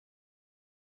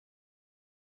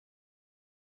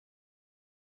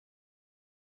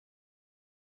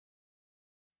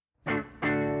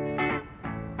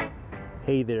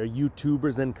Hey there,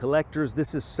 YouTubers and collectors.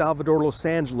 This is Salvador Los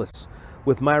Angeles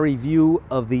with my review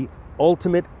of the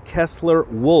ultimate Kessler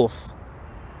Wolf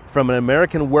from an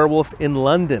American Werewolf in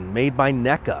London, made by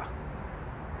NECA.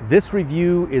 This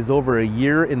review is over a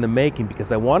year in the making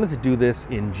because I wanted to do this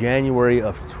in January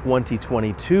of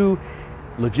 2022.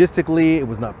 Logistically, it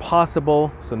was not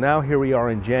possible. So now here we are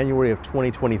in January of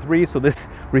 2023. So this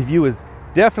review is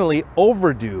definitely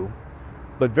overdue,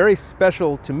 but very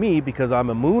special to me because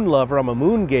I'm a moon lover, I'm a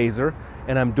moon gazer,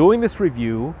 and I'm doing this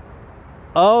review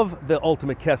of the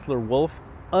ultimate Kessler Wolf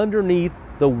underneath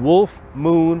the wolf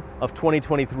moon of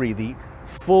 2023, the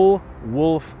full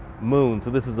wolf moon.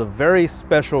 So this is a very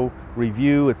special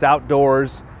review. It's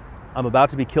outdoors. I'm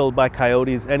about to be killed by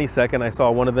coyotes any second. I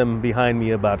saw one of them behind me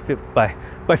about by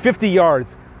 50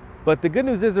 yards. But the good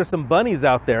news is there's some bunnies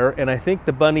out there, and I think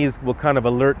the bunnies will kind of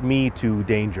alert me to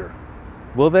danger.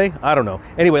 Will they? I don't know.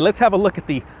 Anyway, let's have a look at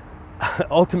the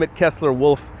ultimate Kessler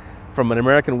Wolf from an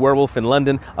American Werewolf in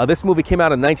London. This movie came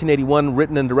out in 1981,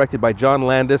 written and directed by John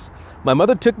Landis. My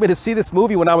mother took me to see this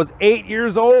movie when I was 8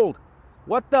 years old.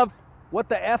 What the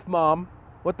F, Mom?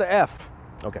 What the F?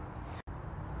 Okay.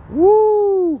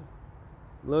 Woo!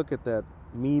 Look at that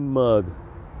mean mug.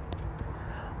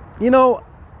 You know,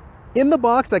 in the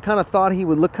box, I kind of thought he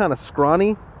would look kind of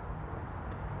scrawny.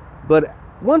 But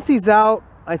once he's out,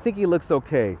 I think he looks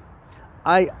okay.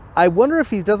 I wonder if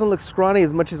he doesn't look scrawny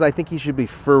as much as I think he should be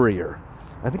furrier.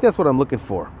 I think that's what I'm looking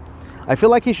for. I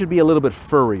feel like he should be a little bit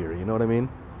furrier, you know what I mean?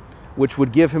 Which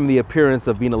would give him the appearance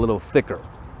of being a little thicker.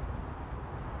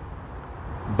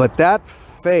 But that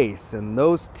face and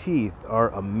those teeth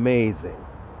are amazing.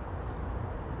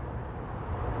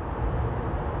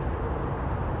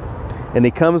 And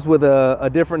he comes with a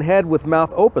different head with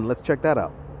mouth open. Let's check that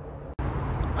out.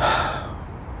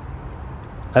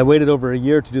 I waited over a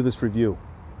year to do this review.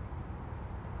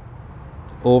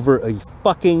 Over a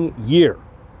fucking year.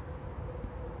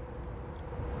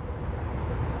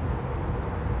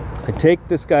 I take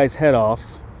this guy's head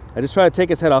off. I just try to take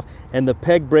his head off, and the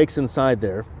peg breaks inside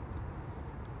there.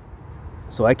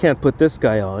 So I can't put this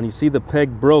guy on. You see the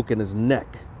peg broke in his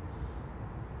neck.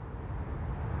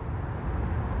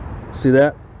 See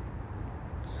that?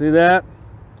 See that?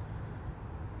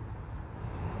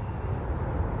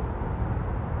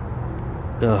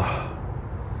 Ugh.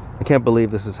 I can't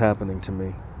believe this is happening to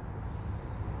me.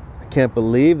 I can't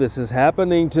believe this is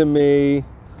happening to me.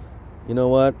 You know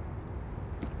what?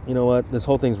 You know what? This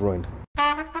whole thing's ruined.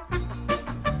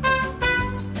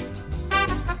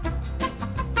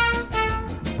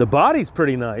 The body's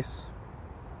pretty nice.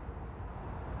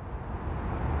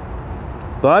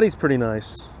 Body's pretty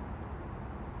nice.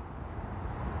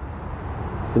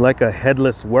 If you like a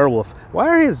headless werewolf. Why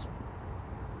are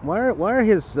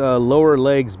his lower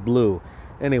legs blue?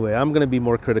 Anyway, I'm going to be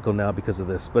more critical now because of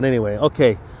this. But anyway,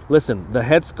 okay, listen, the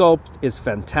head sculpt is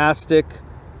fantastic.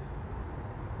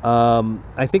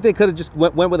 I think they could have just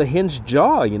went with a hinged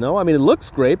jaw, you know? I mean, it looks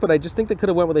great, but I just think they could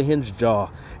have went with a hinged jaw.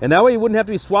 And that way you wouldn't have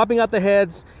to be swapping out the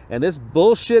heads, and this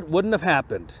bullshit wouldn't have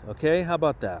happened, okay? How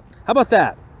about that? How about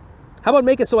that? How about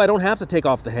make it so I don't have to take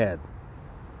off the head?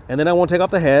 And then I won't take off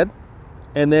the head,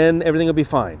 and then everything will be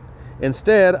fine.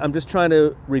 Instead, I'm just trying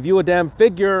to review a damn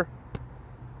figure,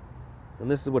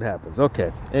 and this is what happens.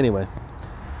 Okay, anyway.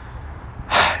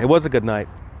 It was a good night.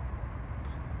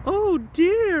 Oh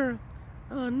dear,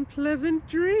 unpleasant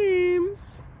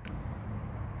dreams.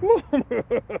 Ooh.